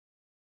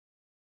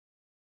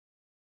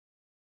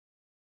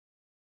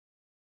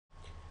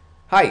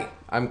Hi,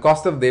 I'm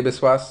Kaustav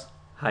Debiswas,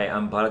 Hi,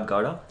 I'm Bharat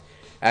Gowda.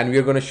 and we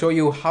are going to show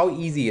you how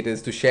easy it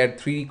is to share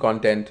 3D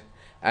content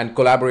and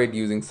collaborate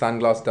using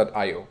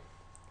Sunglass.io.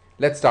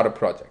 Let's start a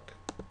project.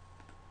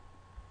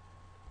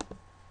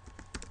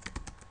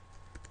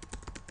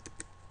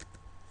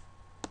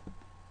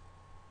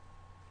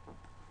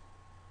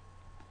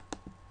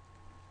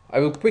 I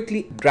will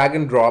quickly drag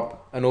and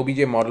drop an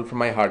OBJ model from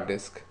my hard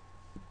disk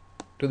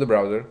to the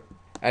browser,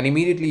 and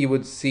immediately you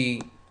would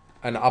see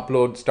an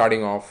upload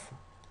starting off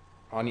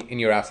in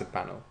your asset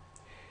panel.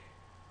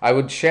 I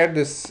would share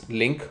this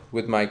link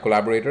with my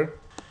collaborator.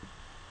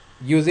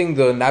 Using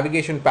the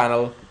navigation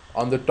panel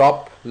on the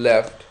top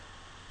left,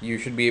 you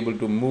should be able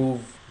to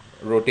move,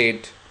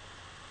 rotate,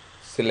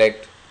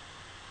 select,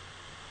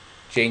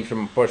 change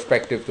from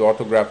perspective to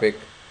orthographic.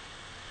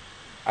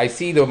 I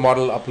see the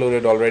model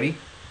uploaded already.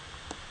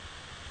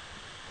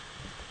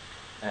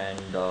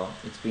 And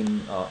it's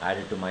been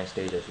added to my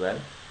stage as well.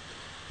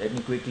 Let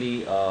me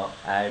quickly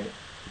add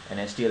an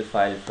STL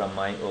file from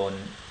my own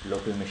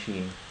local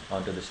machine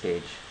onto the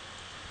stage.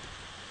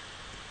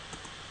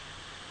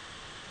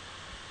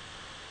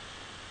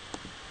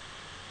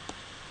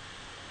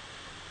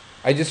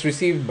 I just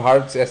received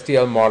Bharat's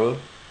STL model.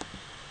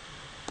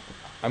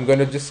 I'm going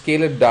to just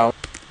scale it down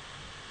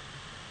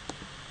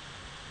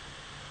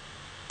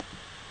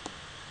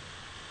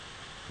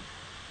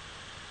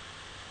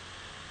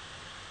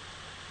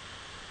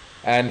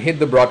and hit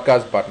the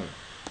broadcast button.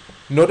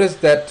 Notice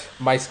that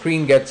my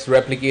screen gets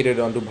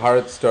replicated onto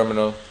Bharat's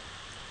terminal.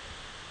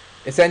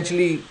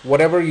 Essentially,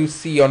 whatever you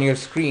see on your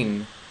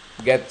screen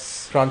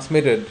gets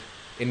transmitted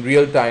in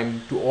real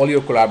time to all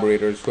your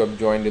collaborators who have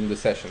joined in the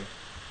session.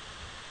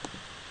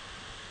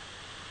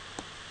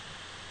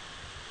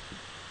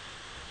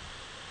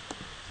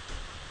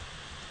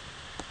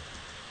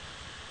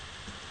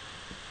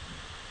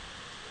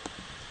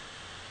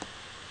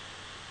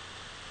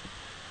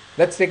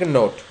 Let's take a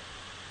note.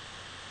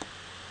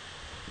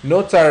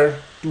 Notes are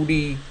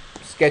 2D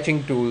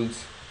sketching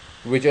tools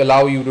which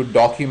allow you to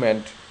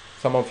document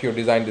some of your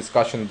design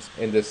discussions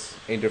in this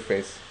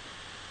interface.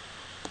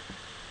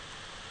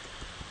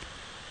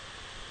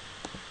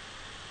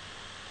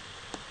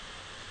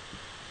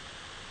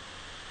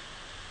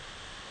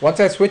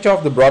 Once I switch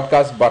off the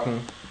broadcast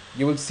button,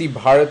 you will see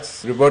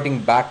Bharat's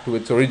reverting back to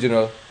its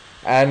original,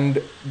 and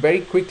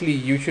very quickly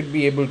you should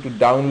be able to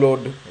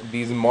download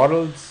these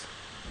models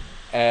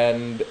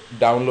and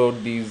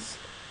download these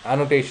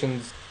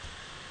annotations.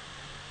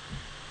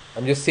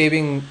 I'm just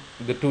saving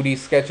the 2D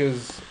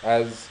sketches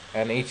as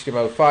an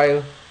HTML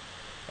file,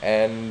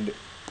 and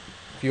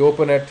if you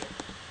open it,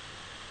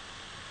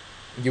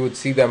 you would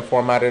see them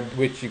formatted,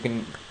 which you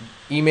can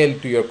email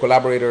to your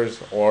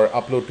collaborators or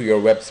upload to your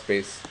web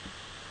space.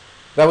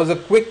 That was a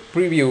quick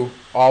preview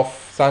of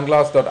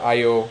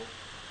Sunglass.io.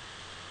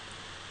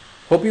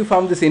 Hope you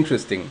found this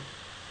interesting.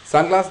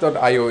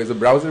 Sunglass.io is a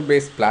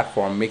browser-based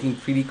platform making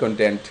 3D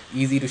content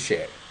easy to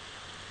share.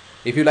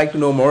 If you'd like to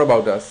know more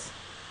about us,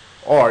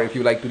 or if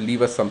you'd like to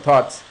leave us some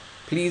thoughts,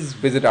 please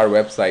visit our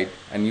website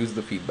and use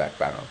the feedback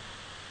panel.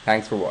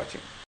 Thanks for watching.